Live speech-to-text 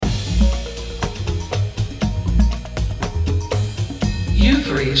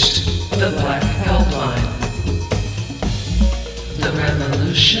reached the Black Helpline. The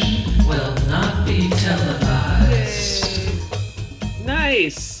revolution will not be televised.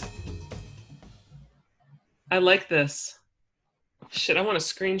 Nice. I like this. Shit, I want to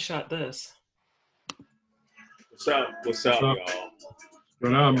screenshot this. What's up, y'all? What's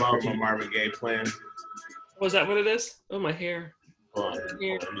going on, Heard my Marvin Gaye playing. Was that what it is? Oh, my hair. Hold on, let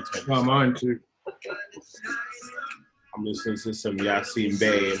me take Oh, mine too. I'm listening to some Yasin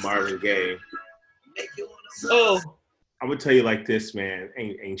Bey and Marvin Gaye. Oh. I'm gonna tell you like this, man.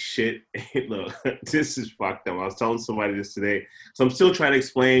 Ain't shit. Look, this is fucked up. I was telling somebody this today. So I'm still trying to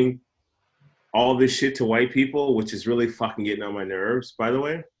explain all this shit to white people, which is really fucking getting on my nerves, by the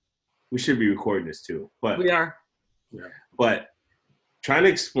way. We should be recording this too. But We are. Yeah. But trying to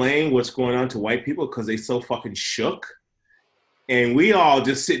explain what's going on to white people because they so fucking shook. And we all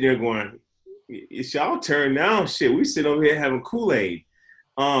just sitting there going, it's y'all turn now, shit. We sitting over here having Kool-Aid.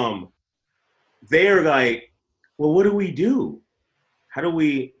 They're like, well, what do we do? How do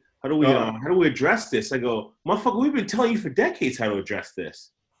we address this? I go, motherfucker, we've been telling you for decades how to address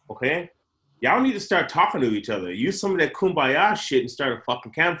this. Okay? Y'all need to start talking to each other. Use some of that kumbaya shit and start a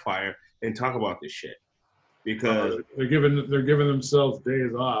fucking campfire and talk about this shit. Because they're giving themselves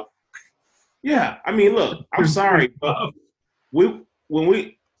days off. Yeah, I mean, look, I'm sorry, but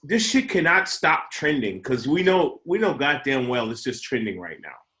this shit cannot stop trending because we know goddamn well it's just trending right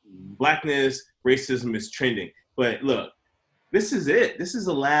now. Blackness, racism is trending. But look, this is it. This is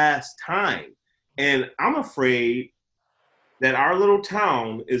the last time. And I'm afraid that our little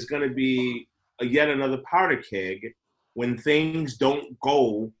town is going to be yet another powder keg when things don't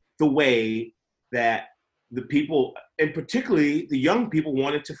go the way that the people, and particularly the young people,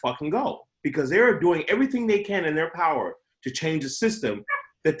 want it to fucking go. Because they're doing everything they can in their power to change the system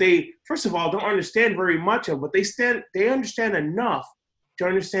that they, first of all, don't understand very much of, but they understand enough to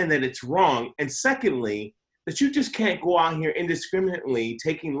understand that it's wrong. And secondly, that you just can't go out here indiscriminately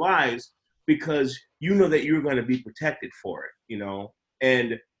taking lives because you know that you're going to be protected for it, you know?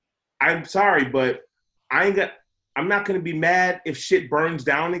 And I'm sorry, but I'm not going to be mad if shit burns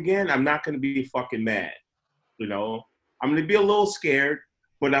down again. I'm not going to be fucking mad, you know? I'm going to be a little scared,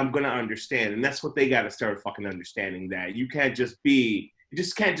 but I'm going to understand. And that's what they got to start fucking understanding, that you can't just be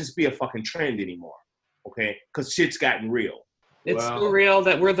a fucking trend anymore, okay? Because shit's gotten real. It's so real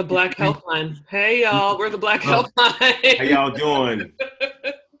that we're the Black Helpline. Hey, y'all, we're the Black Helpline. How y'all doing?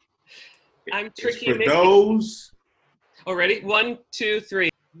 I'm Tricky for Mickey. Those. Oh, ready? 1, 2, 3.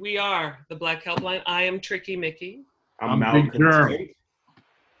 We are the Black Helpline. I am Tricky Mickey. I'm Big Germ.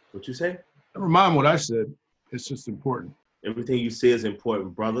 What you say? Never mind what I said. It's just important. Everything you say is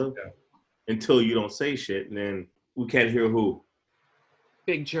important, brother. Yeah. Until you don't say shit, and then we can't hear who.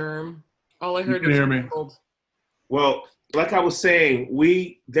 Big Germ. All I heard You can was hear me. cold. Well, like I was saying,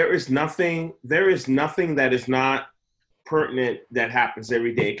 there is nothing that is not pertinent that happens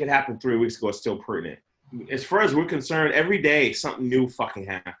every day. It could happen 3 weeks ago, it's still pertinent. As far as we're concerned, every day something new fucking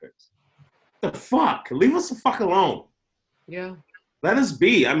happens. The fuck? Leave us the fuck alone. Yeah. Let us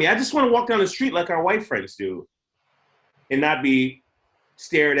be. I mean, I just want to walk down the street like our white friends do and not be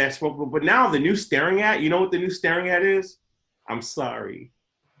stared at. But now the new staring at, you know what the new staring at is? I'm sorry.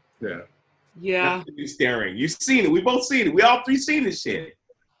 Yeah. Yeah. That's the new staring. You've seen it. We both seen it. We all three seen this shit.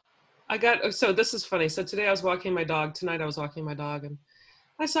 So this is funny. So today I was walking my dog. Tonight I was walking my dog, and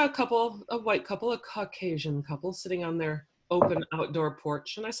I saw a white couple, a Caucasian couple sitting on their open outdoor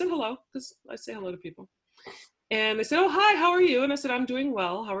porch. And I said hello, because I say hello to people. And they said, oh, hi, how are you? And I said, I'm doing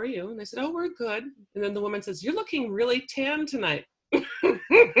well. How are you? And they said, oh, we're good. And then the woman says, you're looking really tan tonight.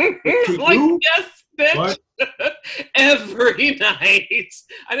 Like, yes, bitch. Every night.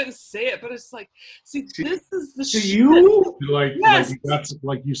 I didn't say it, but it's like, see, this is the shit. You? Yes.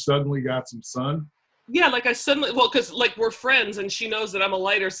 Like you suddenly got some sun? Yeah, like I suddenly, well, because like we're friends and she knows that I'm a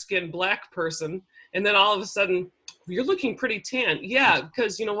lighter skinned Black person. And then all of a sudden, you're looking pretty tan. Yeah,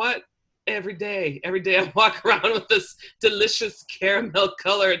 because you know what? Every day I walk around with this delicious caramel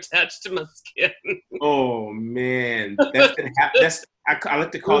color attached to my skin. Oh man, I like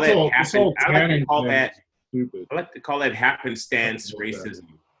to call that stupid. I like to call that happenstance racism.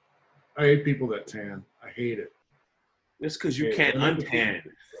 I hate people that tan. I hate it. It's because you can't untan.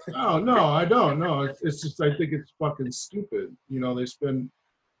 No, I don't. No, it's just I think it's fucking stupid. You know, they spend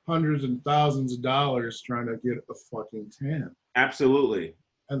hundreds and thousands of dollars trying to get a fucking tan. Absolutely.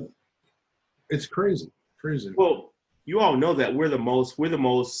 And it's crazy. Well, you all know that we're the most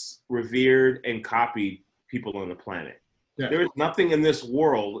revered and copied people on the planet. Yeah. There is nothing in this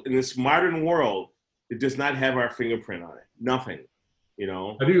world, in this modern world, that does not have our fingerprint on it. Nothing. You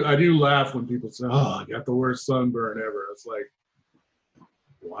know? I do laugh when people say, oh, I got the worst sunburn ever. It's like,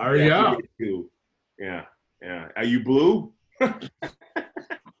 Why are you out? Yeah, yeah. Are you blue? Fucking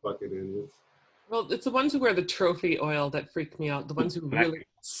idiots. Well, it's the ones who wear the trophy oil that freak me out. The ones who really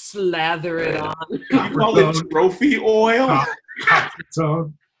slather it on. You call it trophy oil? Copper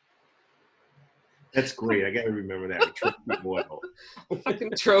tone. That's great. I gotta remember that. Trophy oil.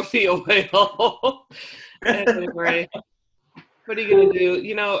 Fucking trophy oil. Anyway, what are you gonna do?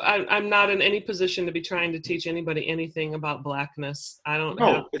 You know, I'm not in any position to be trying to teach anybody anything about blackness. I don't.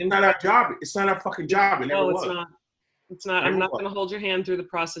 No, it's not our job. It's not our fucking job. It never was. It's not. It's not. I'm not going to hold your hand through the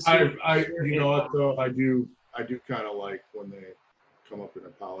process. You know what though? I do kind of like when they come up and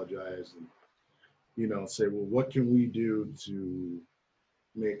apologize and, you know, say, well, what can we do to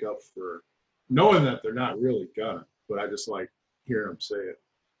make up for, knowing that they're not really gonna, but I just like hearing them say it.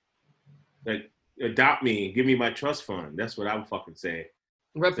 Like, adopt me, give me my trust fund. That's what I would fucking say.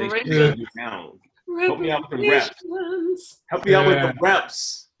 Reparations. Help me out with the reps. Help me out with the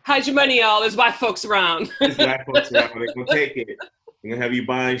reps. Hide your money, y'all. There's white folks around. There's white folks around. They're gonna take it. They're gonna have you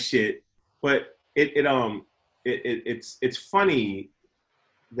buying shit. But it's funny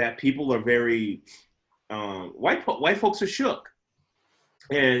that people are very white folks are shook.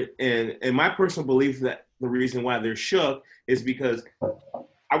 And my personal belief that the reason why they're shook is because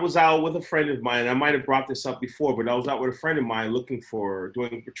I was out with a friend of mine. I might have brought this up before, but I was out with a friend of mine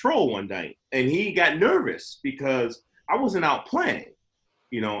doing patrol one night, and he got nervous because I wasn't out playing.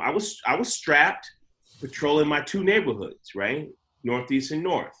 You know, I was strapped, patrolling my two neighborhoods, right, Northeast and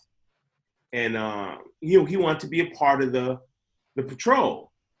North, and he wanted to be a part of the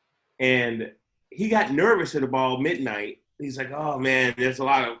patrol, and he got nervous at about midnight. He's like, "Oh man, there's a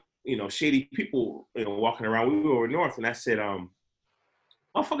lot of shady people walking around." We were north, and I said,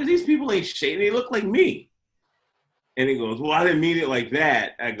 "Motherfuckers, these people ain't shady. They look like me." And he goes, "Well, I didn't mean it like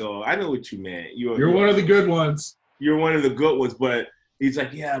that." I go, "I know what you meant. You're one of the good ones. You're one of the good ones." But he's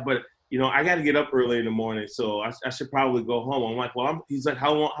like, "Yeah, but I got to get up early in the morning, so I should probably go home." I'm like, "Well, he's like,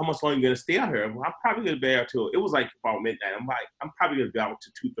 how much longer are you gonna stay out here?" I'm probably gonna be out till it was like about midnight. I'm probably gonna be out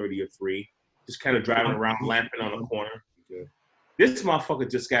to 2:30 or 3, just kind of driving around, lamping on a corner. Okay. This motherfucker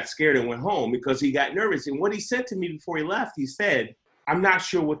just got scared and went home because he got nervous. And what he said to me before he left, he said, "I'm not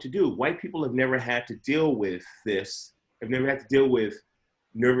sure what to do. White people have never had to deal with this. Have never had to deal with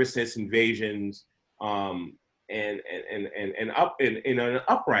nervousness, invasions, and an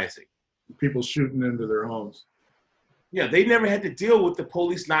uprising. People shooting into their homes. Yeah, they never had to deal with the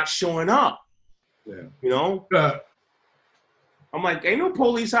police not showing up. Yeah. I'm like, ain't no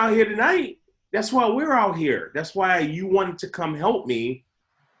police out here tonight. That's why we're out here. That's why you wanted to come help me.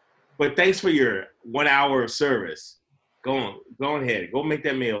 But thanks for your 1 hour of service. Go ahead. Go make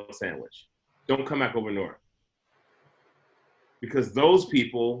that meal sandwich. Don't come back over north. Because those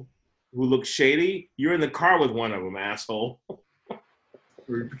people who look shady, you're in the car with one of them, asshole."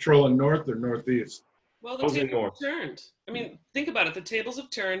 Were you patrolling north or northeast? Well, the tables have turned. I mean, think about it. The tables have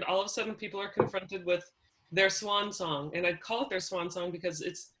turned. All of a sudden, people are confronted with their swan song. And I'd call it their swan song because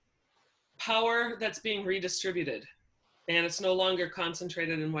it's power that's being redistributed. And it's no longer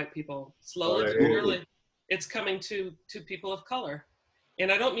concentrated in white people. Slowly, but surely, it's coming to people of color.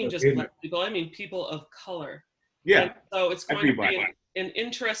 And I don't mean just black people. I mean people of color. Yeah. And so it's going to be an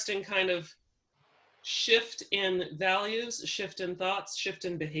interesting kind of shift in values, shift in thoughts, shift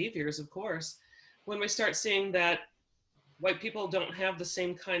in behaviors, of course, when we start seeing that white people don't have the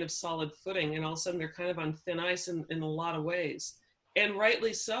same kind of solid footing, and all of a sudden they're kind of on thin ice in a lot of ways, and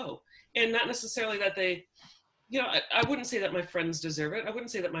rightly so. And not necessarily that they, I wouldn't say that my friends deserve it. I wouldn't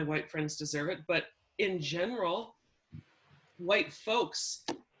say that my white friends deserve it, but in general, white folks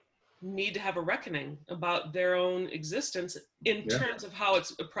need to have a reckoning about their own existence in terms of how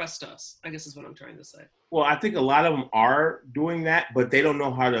it's oppressed us, I guess is what I'm trying to say. Well, I think a lot of them are doing that, but they don't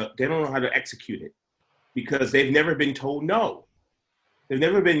know how to execute it because they've never been told no. They've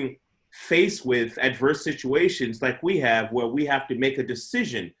never been faced with adverse situations like we have, where we have to make a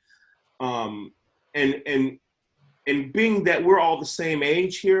decision. And being that we're all the same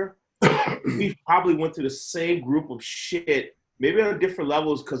age here, we probably went through the same group of shit, maybe on different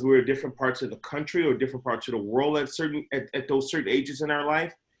levels because we're in different parts of the country or different parts of the world at those certain ages in our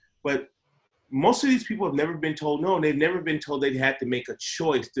life. But most of these people have never been told no, and they've never been told they had to make a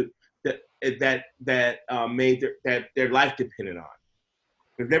choice that made their life depended on.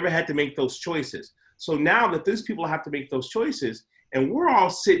 They've never had to make those choices. So now that these people have to make those choices, and we're all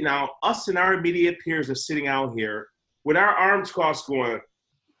sitting out, us and our immediate peers are sitting out here with our arms crossed going,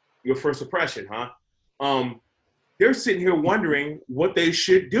 "Your first impression, huh?" They're sitting here wondering what they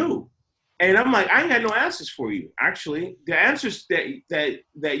should do. And I'm like, I ain't got no answers for you. Actually, the answers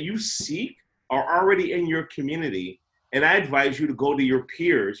that you seek are already in your community. And I advise you to go to your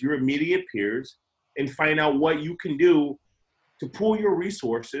peers, your immediate peers, and find out what you can do to pool your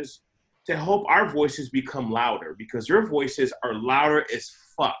resources to help our voices become louder, because your voices are louder as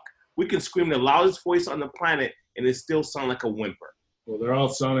fuck. We can scream the loudest voice on the planet and it still sound like a whimper. Well, they're all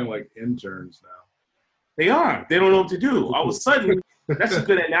sounding like interns now. They are. They don't know what to do. All of a sudden, that's a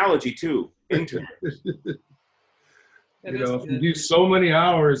good analogy too. Intern. It You is know, if you good. do so many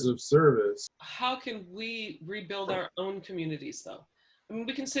hours of service, How can we rebuild our own communities, though? I mean,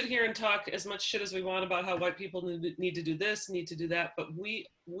 we can sit here and talk as much shit as we want about how white people need to do this, need to do that, but we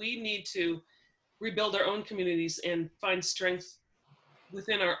need to rebuild our own communities and find strength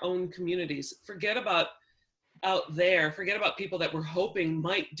within our own communities. Forget about out there. Forget about people that we're hoping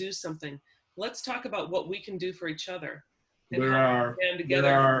might do something. Let's talk about what we can do for each other. And there how we are stand together.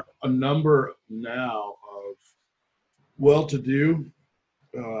 there are a number now of well-to-do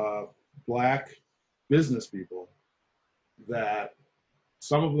Black business people that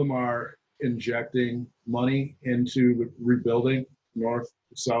some of them are injecting money into the rebuilding North,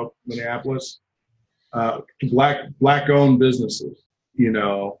 South Minneapolis, Black-owned businesses, you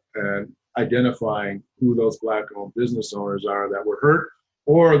know, and identifying who those Black-owned business owners are that were hurt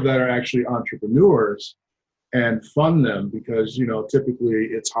or that are actually entrepreneurs, and fund them, because, you know, typically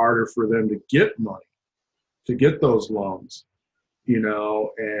it's harder for them to get money, to get those loans, you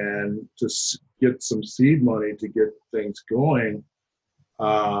know, and to get some seed money to get things going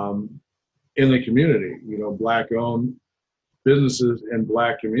in the community. You know, Black-owned businesses in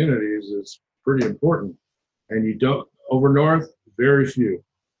Black communities is pretty important. And you don't, over North, very few.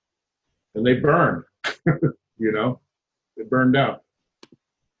 And they burn, you know, they burned out.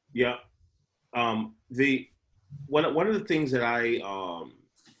 Yeah. One of the things that I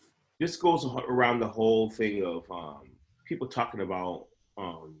this goes around the whole thing of people talking about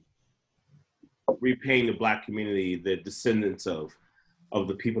repaying the Black community, the descendants of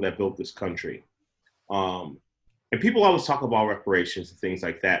the people that built this country. And people always talk about reparations and things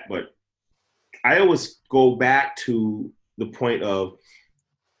like that, but I always go back to the point of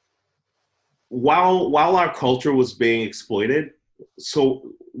while our culture was being exploited,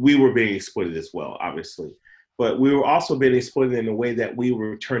 so we were being exploited as well, obviously. But we were also being exploited in a way that we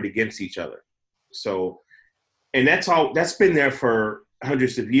were turned against each other. So, and that's been there for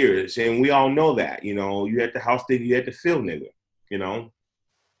hundreds of years. And we all know that, you know, you had the house nigga, you had the field nigga, you know,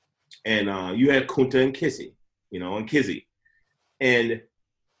 and you had Kunta and Kizzy, you know, and Kizzy. And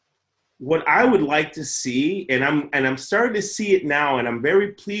what I would like to see, and I'm starting to see it now, and I'm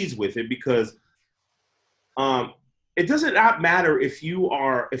very pleased with it, because it doesn't not matter if you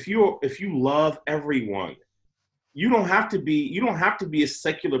love everyone. You don't have to be a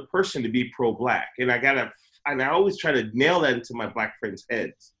secular person to be pro-Black. And I always try to nail that into my Black friends'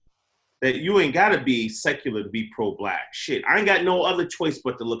 heads, that you ain't gotta be secular to be pro-Black. Shit, I ain't got no other choice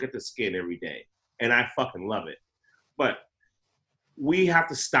but to look at the skin every day, and I fucking love it. But we have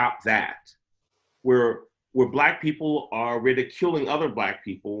to stop that, where Black people are ridiculing other Black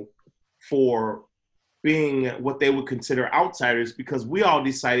people for being what they would consider outsiders, because we all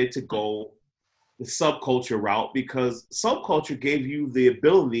decided to go the subculture route, because subculture gave you the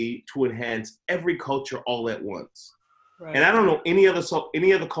ability to enhance every culture all at once. Right. And I don't know any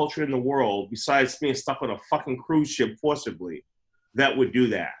other culture in the world besides being stuck on a fucking cruise ship forcibly that would do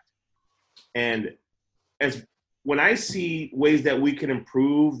that. And when I see ways that we can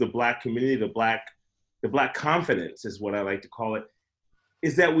improve the Black community, the Black confidence is what I like to call it,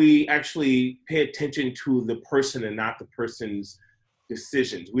 is that we actually pay attention to the person and not the person's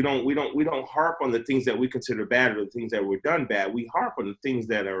decisions. We don't harp on the things that we consider bad or the things that were done bad. We harp on the things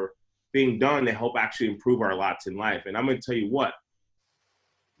that are being done to help actually improve our lots in life. And I'm going to tell you what,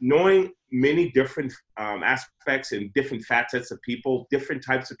 knowing many different aspects and different facets of people, different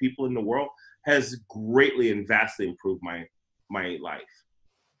types of people in the world, has greatly and vastly improved my life.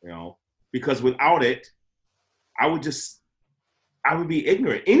 You know, because without it, I would be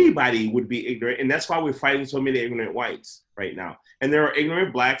ignorant. Anybody would be ignorant. And that's why we're fighting so many ignorant whites right now. And there are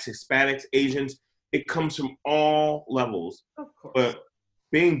ignorant Blacks, Hispanics, Asians. It comes from all levels. Of course. But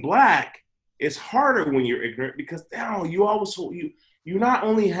being Black is harder when you're ignorant, because now you not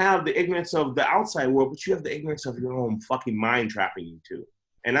only have the ignorance of the outside world, but you have the ignorance of your own fucking mind trapping you too.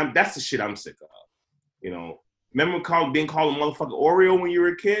 And that's the shit I'm sick of. You know, remember being called a motherfucking Oreo when you were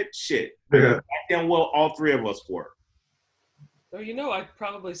a kid? Shit. Yeah. Back then, well, all three of us were. Oh, you know, I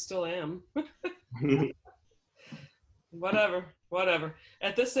probably still am. Whatever.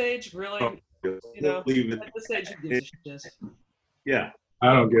 At this age, really, you know, at this age, who gives a shit? Yeah.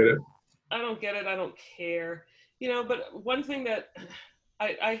 I don't get it. I don't get it. I don't care. You know, but one thing that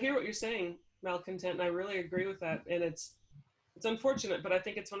I hear what you're saying, malcontent, and I really agree with that. And it's unfortunate, but I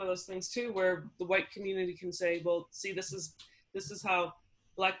think it's one of those things too where the white community can say, well, see, this is how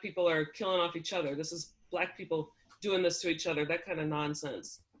black people are killing off each other. This is black people doing this to each other. That kind of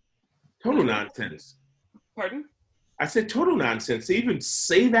nonsense. Total nonsense. Pardon? I said total nonsense. To even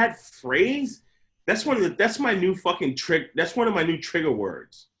say that phrase, that's my new fucking trick. That's one of my new trigger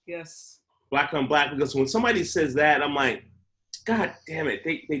words. Yes. Black on black, because when somebody says that, I'm like, God damn it.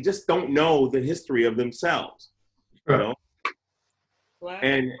 They just don't know the history of themselves. You know? Black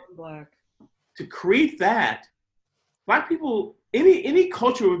and on black. To create that, black people, any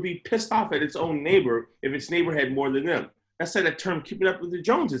culture would be pissed off at its own neighbor if its neighbor had more than them. That's where that term "keeping up with the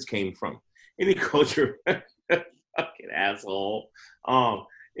Joneses" came from. Any culture, fucking asshole.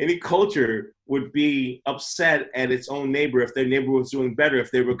 Any culture would be upset at its own neighbor if their neighbor was doing better,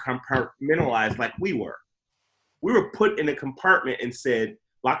 if they were compartmentalized like we were. We were put in a compartment and said,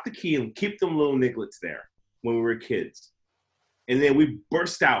 lock the key and keep them little nigglets there when we were kids. And then we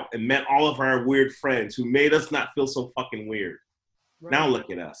burst out and met all of our weird friends who made us not feel so fucking weird. Right. Now look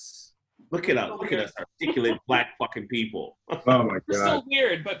at us. Look at us. Look at us, articulate black fucking people. Oh my God. We're still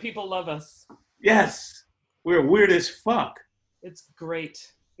weird, but people love us. Yes. We're weird as fuck. It's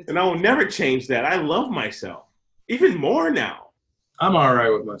great. And I will never change that. I love myself. Even more now. I'm all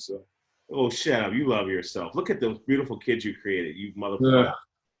right with myself. Oh, shut up. You love yourself. Look at those beautiful kids you created, you motherfucker.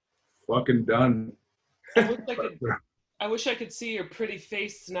 Fucking done. I wish I could see your pretty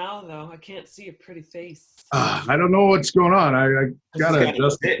face now, though. I can't see your pretty face. I don't know what's going on. I gotta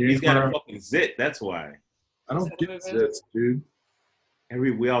adjust the camera. He's got a fucking zit. That's why. I don't get zits, dude.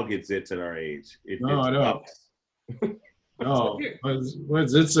 We all get zits at our age. No, I don't. No, my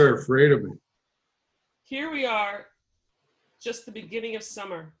zits are afraid of me. Here we are, just the beginning of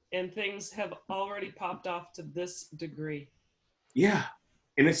summer, and things have already popped off to this degree. Yeah,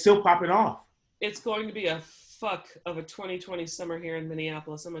 and it's still popping off. It's going to be a fuck of a 2020 summer here in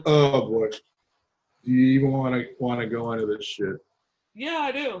Minneapolis. Oh boy, do you even want to go into this shit? Yeah,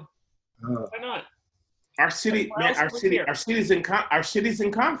 I do. Why not? Our city, man, our city's in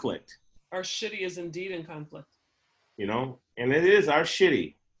conflict. Our shitty is indeed in conflict. You know, and it is our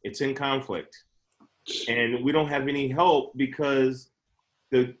shitty. It's in conflict, and we don't have any help because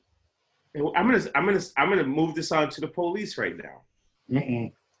I'm gonna move this on to the police right now.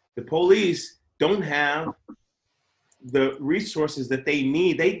 Mm-mm. The police don't have the resources that they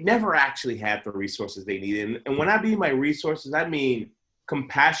need. They never actually have the resources they need. And when I mean by resources, I mean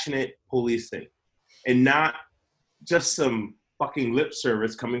compassionate policing and not just some fucking lip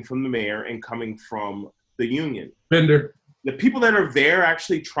service coming from the mayor and coming from the union. Bender. The people that are there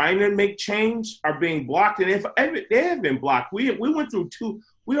actually trying to make change are being blocked. And they have been blocked. We went through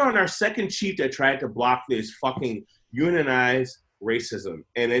we are on our second chief that tried to block this fucking unionized racism.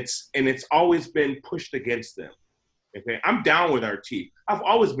 And it's always been pushed against them. Okay, I'm down with our chief. I've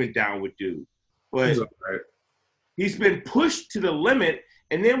always been down with dude, but he's been pushed to the limit.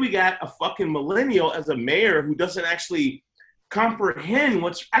 And then we got a fucking millennial as a mayor who doesn't actually comprehend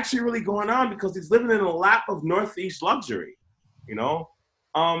what's actually really going on because he's living in a lap of Northeast luxury, you know?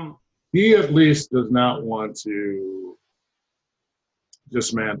 He at least does not want to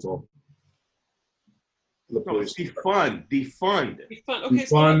dismantle the police. Defund. Okay,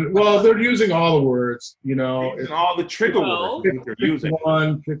 defund. Well, they're using all the words, you know. It's all the trigger words they're using.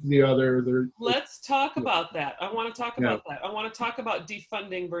 One, pick the other. Let's talk about that. I want to talk about that. I want to talk about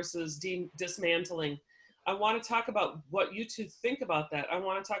defunding versus dismantling. I want to talk about what you two think about that. I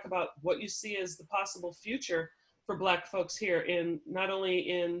want to talk about what you see as the possible future for Black folks here in not only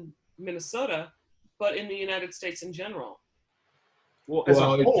in Minnesota, but in the United States in general. Well, it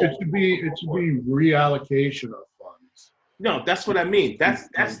should be reallocation of funds. No, that's what I mean. That's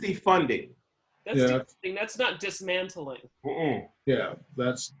defunding. That's not dismantling. Mm-mm. Yeah,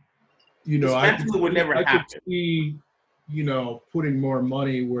 that's I could see, putting more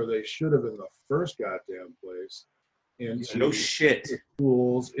money where they should have in the first goddamn place. Into no shit.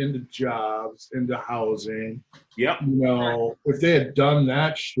 Schools, into jobs, into housing. Yep. If they had done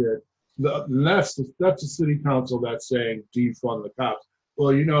that shit, that's the city council that's saying defund the cops. Well,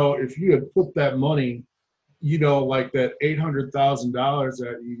 if you had put that money, like that $800,000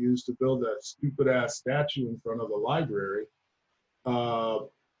 that you used to build that stupid ass statue in front of the library,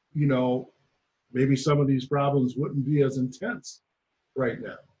 maybe some of these problems wouldn't be as intense right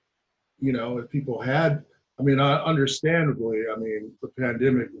now. If people had, understandably, the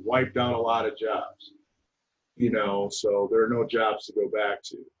pandemic wiped out a lot of jobs, so there are no jobs to go back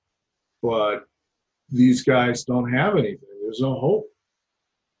to. But these guys don't have anything. There's no hope.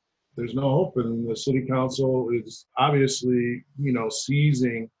 And the city council is obviously,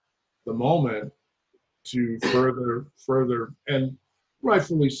 seizing the the moment to further, and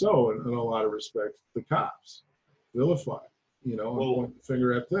rightfully so in a lot of respects, the cops vilify, and point the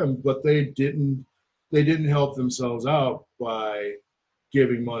finger at them. But they didn't help themselves out by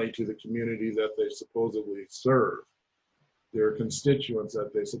giving money to the community that they supposedly serve, their constituents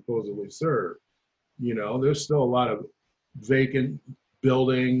that they supposedly serve. There's still a lot of vacant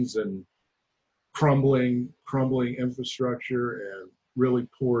buildings and crumbling infrastructure and really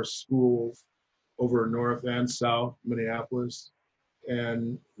poor schools over North and South Minneapolis.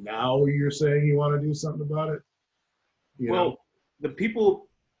 And now you're saying you want to do something about it? Most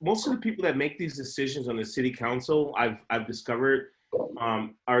of the people that make these decisions on the city council, I've discovered,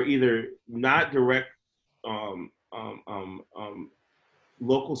 are either not direct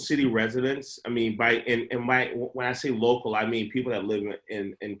local city residents. I mean, when I say local, I mean people that live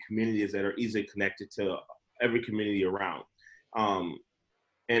in communities that are easily connected to every community around.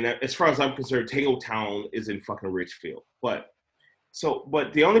 And as far as I'm concerned, Tangletown is in fucking Richfield. But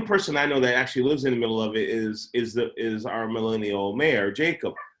the only person I know that actually lives in the middle of it is our millennial mayor,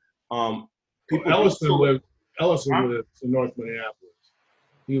 Jacob. Ellison lives in North Minneapolis.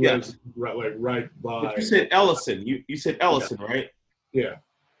 He lives right by. But you said Ellison. You said Ellison, right? Yeah.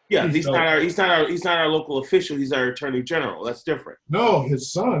 Yeah, he's not our local official. He's our attorney general. That's different. No,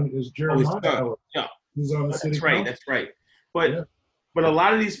 his son is Jeremiah Ellison. Yeah, he's on the city council. That's right. But a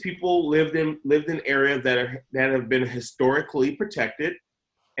lot of these people lived in areas that have been historically protected,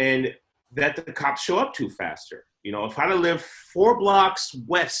 and that the cops show up to faster. If I'd have lived 4 blocks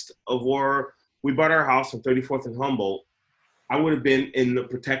west of where we bought our house on 34th and Humboldt, I would have been in the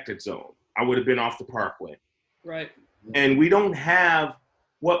protected zone. I would have been off the Parkway. Right. And we don't have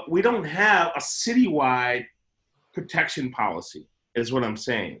a citywide protection policy, is what I'm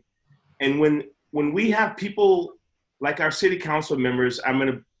saying. And when we have people like our city council members,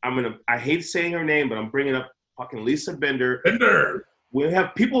 I hate saying her name, but I'm bringing up fucking Lisa Bender. We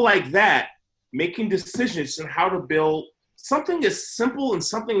have people like that making decisions on how to build something as simple and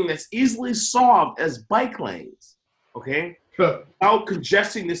something that's easily solved as bike lanes, okay? Without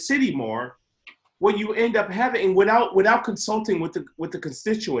congesting the city more, what you end up having, without consulting with the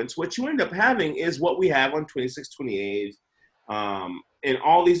constituents, what you end up having is what we have on 26, 28, and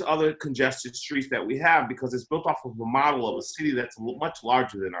all these other congested streets that we have, because it's built off of a model of a city that's much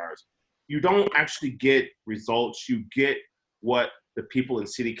larger than ours. You don't actually get results. You get what the people in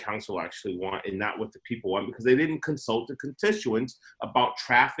city council actually want and not what the people want, because they didn't consult the constituents about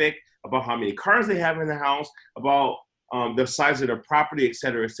traffic, about how many cars they have in the house, about the size of their property, et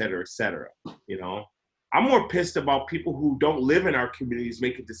cetera, et cetera, et cetera. I'm more pissed about people who don't live in our communities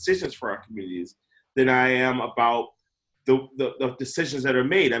making decisions for our communities than I am about the decisions that are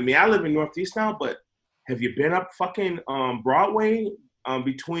made. I mean, I live in Northeast now, but have you been up fucking Broadway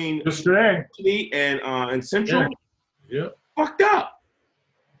between City and Central? Yeah. Fucked up.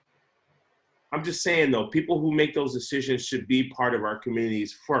 I'm just saying, though, people who make those decisions should be part of our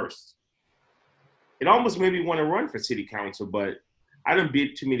communities first. It almost made me want to run for city council, but I didn't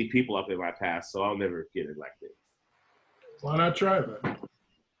beat too many people up in my past, so I'll never get elected. Why not try that?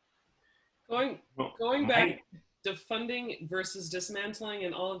 Going back to funding versus dismantling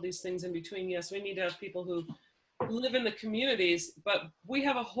and all of these things in between, yes, we need to have people who live in the communities, but we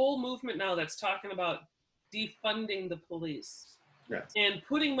have a whole movement now that's talking about defunding the police. Yes. And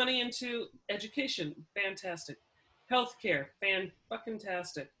putting money into education, fantastic. Healthcare,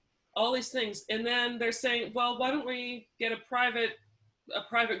 fan-fucking-tastic. All these things. And then they're saying, well, why don't we get a private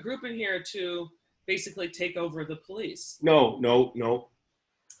group in here to basically take over the police? No.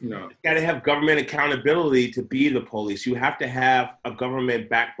 You got to have government accountability to be the police. You have to have a government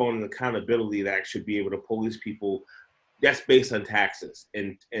backbone and accountability to actually be able to police people. That's based on taxes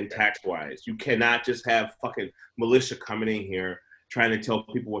and tax-wise. You cannot just have fucking militia coming in here trying to tell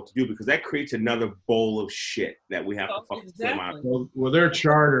people what to do, because that creates another bowl of shit that we have to fucking put them out. Well, their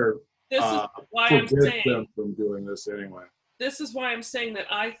charter this is why I'm saying them from doing this anyway. This is why I'm saying that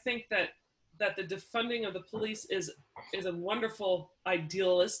I think that the defunding of the police is a wonderful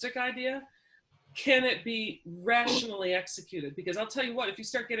idealistic idea. Can it be rationally executed? Because I'll tell you what, if you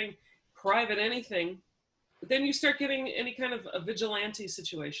start getting private anything, then you start getting any kind of a vigilante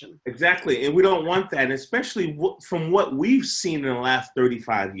situation. Exactly, and we don't want that, and especially from what we've seen in the last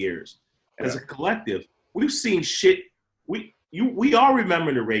 35 years. As a collective, we've seen shit. We all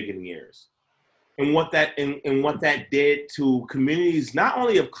remember the Reagan years and what that did to communities, not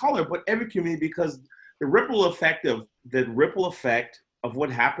only of color, but every community, because the ripple effect of what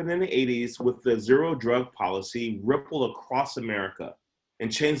happened in the 80s with the zero drug policy rippled across America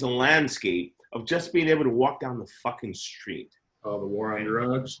and changed the landscape of just being able to walk down the fucking street. Oh, the war on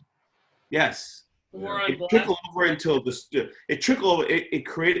drugs? Yes. The war on It black. trickled over until it trickled over. It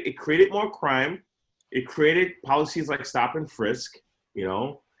created more crime. It created policies like stop and frisk. You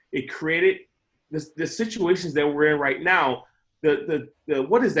know, it created the situations that we're in right now. The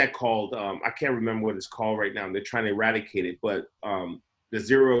what is that called? I can't remember what it's called right now. They're trying to eradicate it, but the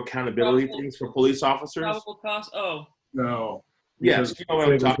zero accountability things for police officers. Probable cause. Oh. No. Yes, because you know what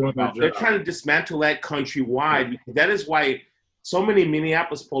they I'm were talking doing their about. They're job. trying to dismantle that countrywide because that is why so many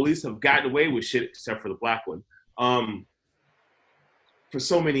Minneapolis police have gotten away with shit, except for the black one, for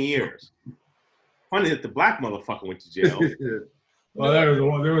so many years. Funny that the black motherfucker went to jail. Well, there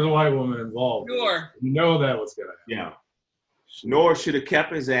was a white woman involved. Sure. You know that was gonna happen. Yeah. Nor should have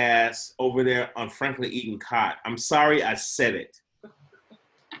kept his ass over there on Franklin eating cot. I'm sorry I said it.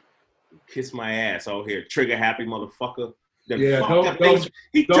 Kiss my ass out here, trigger happy motherfucker. Yeah,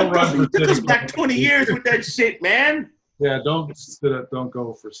 He don't took us back 20 years with that shit, man. Yeah, don't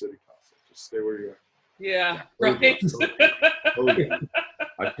go for city council. Just stay where you are. Yeah. Right.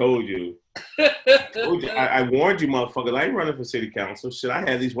 I told you. I warned you, motherfuckers. I ain't running for city council. Shit, I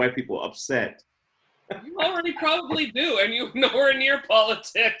had these white people upset. You already probably do, and you're nowhere near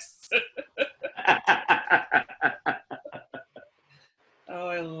politics. Oh,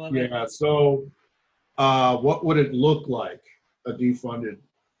 I love it. Yeah. So, what would it look like, a defunded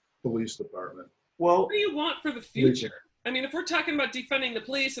police department? Well, What do you want for the future? I mean, if we're talking about defunding the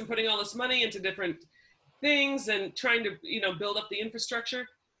police and putting all this money into different things and trying to, build up the infrastructure,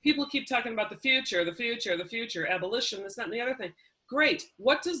 people keep talking about the future, abolition, this, that, and the other thing. Great.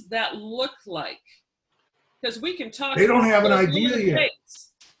 What does that look like? Because we can talk. They don't have an about idea the yet. states.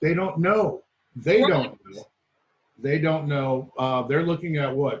 They don't know. They Right. don't know. They don't know. They're looking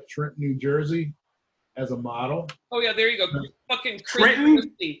at what? Trenton, New Jersey, as a model. Oh yeah, there you go. Fucking Trenton?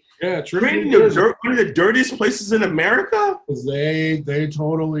 Christie. Yeah, Trenton, one of the dirtiest places in America? Because they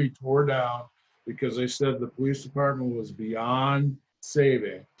totally tore down because they said the police department was beyond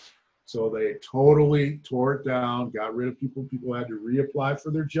saving. So they totally tore it down, got rid of people. People had to reapply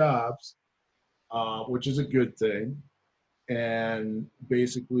for their jobs, which is a good thing. And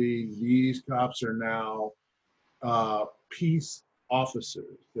basically, these cops are now peace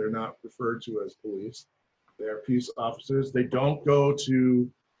officers. They're not referred to as police. They're peace officers. They don't go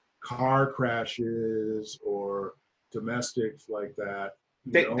to car crashes or domestics like that.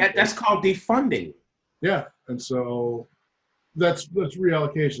 That's called defunding. Yeah, and so that's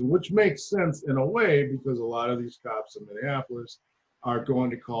reallocation, which makes sense in a way because a lot of these cops in Minneapolis are going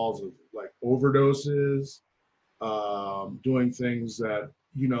to calls of like overdoses, doing things that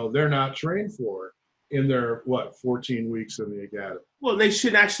they're not trained for in their 14 weeks in the academy. Well, they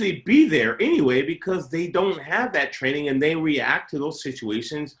should actually be there anyway because they don't have that training and they react to those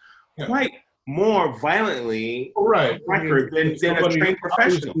situations quite more violently right than a trained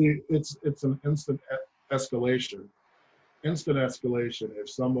professional. It's an instant escalation. If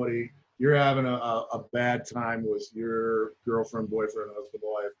somebody, you're having a bad time with your girlfriend, boyfriend, husband,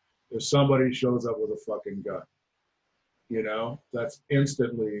 wife, if somebody shows up with a fucking gun, that's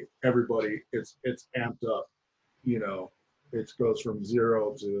instantly everybody, it's amped up, it goes from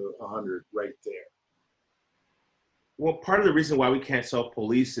 0 to 100 right there. Well, part of the reason why we can't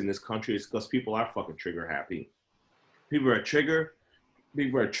self-police in this country is because people are fucking trigger happy. People are trigger,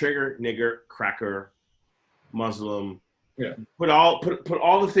 nigger, cracker, Muslim. Yeah. Put all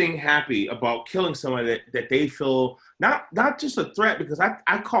the thing happy about killing somebody that they feel not just a threat, because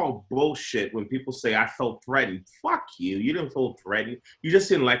I call bullshit when people say I felt threatened. Fuck you. You didn't feel threatened. You just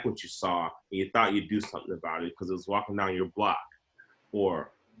didn't like what you saw and you thought you'd do something about it because it was walking down your block,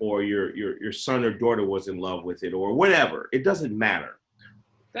 or your son or daughter was in love with it, or whatever. It doesn't matter.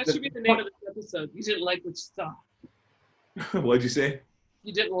 That should be the name of this episode. You didn't like what you saw. What'd you say?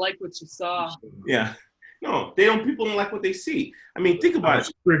 You didn't like what you saw. Yeah. No, people don't like what they see. I mean, think about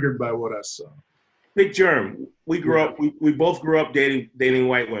it. Triggered by what I saw. Big Germ. We grew up. We both grew up dating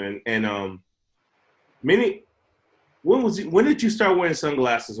white women, and when did you start wearing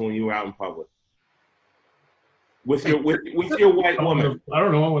sunglasses when you were out in public with your white woman? I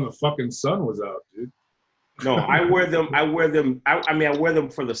don't know when the fucking sun was out, dude. No, I wear them. I wear them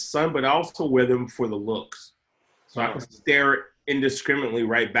for the sun, but I also wear them for the looks, so I can stare indiscriminately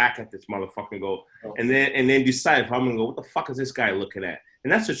right back at this motherfucker and go, and then decide if I'm gonna go, what the fuck is this guy looking at?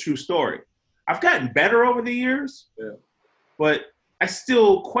 And that's a true story. I've gotten better over the years, but I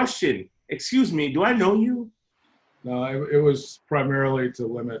still question, excuse me, do I know you? No, it was primarily to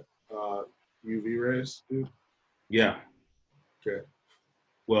limit UV rays, dude. Yeah. Okay.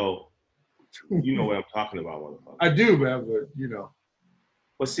 Well, you know what I'm talking about, motherfucker. I do, man, but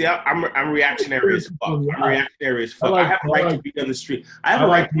Well, see, I'm reactionary as fuck. I'm reactionary as fuck. I have a right to be on the street. I have a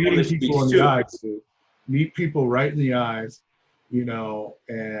right to be on the streets people in too. the eyes, dude. Meet people right in the eyes, you know,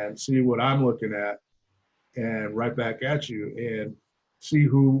 and see what I'm looking at, and right back at you, and see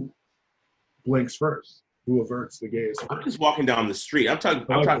who blinks first, who averts the gaze. I'm just walking down the street. I'm talking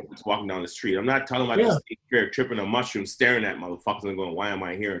just walking down the street. I'm not talking about the state fair tripping on mushrooms, staring at motherfuckers and going, "Why am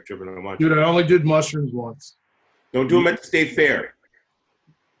I here tripping on mushrooms?" Dude, I only did mushrooms once. Don't do them at the state fair.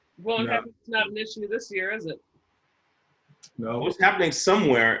 Well, it's not an issue this year, is it? No. What's happening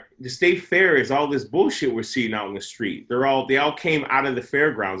somewhere? The state fair is all this bullshit we're seeing out in the street. They all came out of the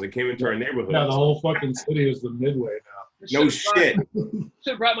fairgrounds and came into our neighborhoods. Yeah, the whole fucking city is the Midway now. No shit. Should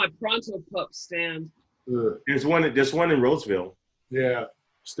have brought my Pronto Pup stand. Ugh. There's one in Roseville. Yeah,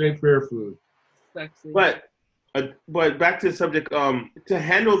 state fair food. Sexy. But back to the subject. To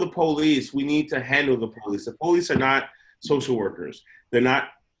handle the police, we need to handle the police. The police are not social workers. They're not.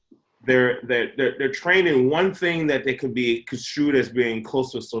 They're trained in one thing that they can be construed as being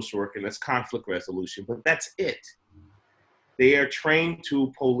close to social work, and that's conflict resolution. But that's it. They are trained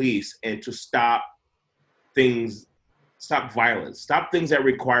to police and to stop violence, stop things that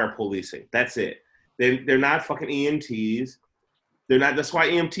require policing. That's it. They're not fucking EMTs. They're not. That's why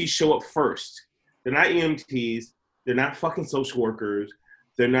EMTs show up first. They're not EMTs. They're not fucking social workers.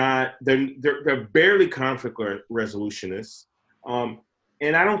 They're not. They're barely conflict resolutionists.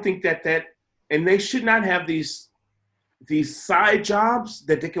 And I don't think that and they should not have these side jobs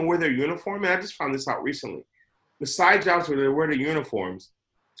that they can wear their uniform. And I just found this out recently. The side jobs where they wear their uniforms,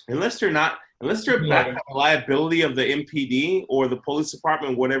 unless they're backed by the liability of the MPD or the police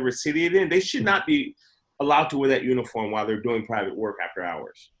department, whatever city it's in, they should not be allowed to wear that uniform while they're doing private work after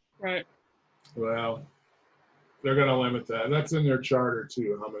hours. Right. Well, they're going to limit that. That's in their charter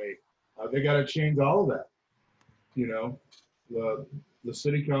too. How many? They got to change all of that. You know, the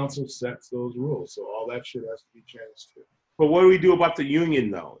city council sets those rules, so all that shit has to be changed too. But what do we do about the union,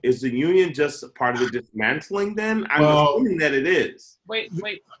 though? Is the union just part of the dismantling then? I'm assuming that it is. Wait.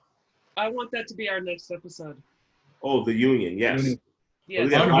 I want that to be our next episode. Oh, the union, yes.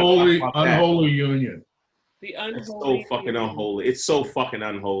 Yes. Unholy union. The unholy. It's so fucking unholy. It's so fucking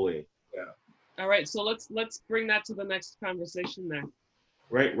unholy. Yeah. All right, so let's bring that to the next conversation there.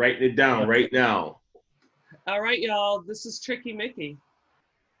 Right, writing it down right now. All right, y'all. This is Tricky Mickey.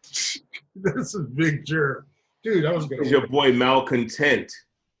 This is Big Jerk. Dude, I was going to. Your boy Malcontent.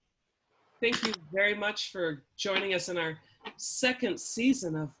 Thank you very much for joining us in our second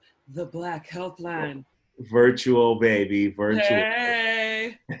season of The Black Helpline. Virtual, baby. Virtual.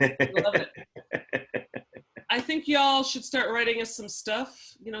 Hey. Love it. I think y'all should start writing us some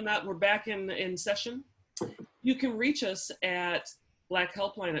stuff, you know, now that we're back in session. You can reach us at Black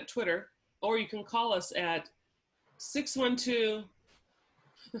Helpline at Twitter, or you can call us at 612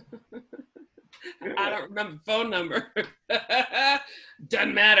 I don't remember the phone number.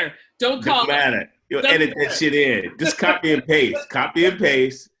 Doesn't matter. Don't call. Doesn't matter. You'll edit that shit in. Just copy and paste. Copy and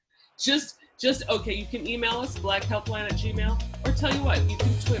paste. Just okay. You can email us blackhelpline@gmail.com, or tell you what, you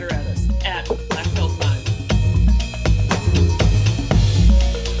can Twitter at us at blackhelpline.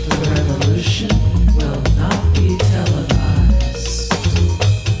 The revolution will not be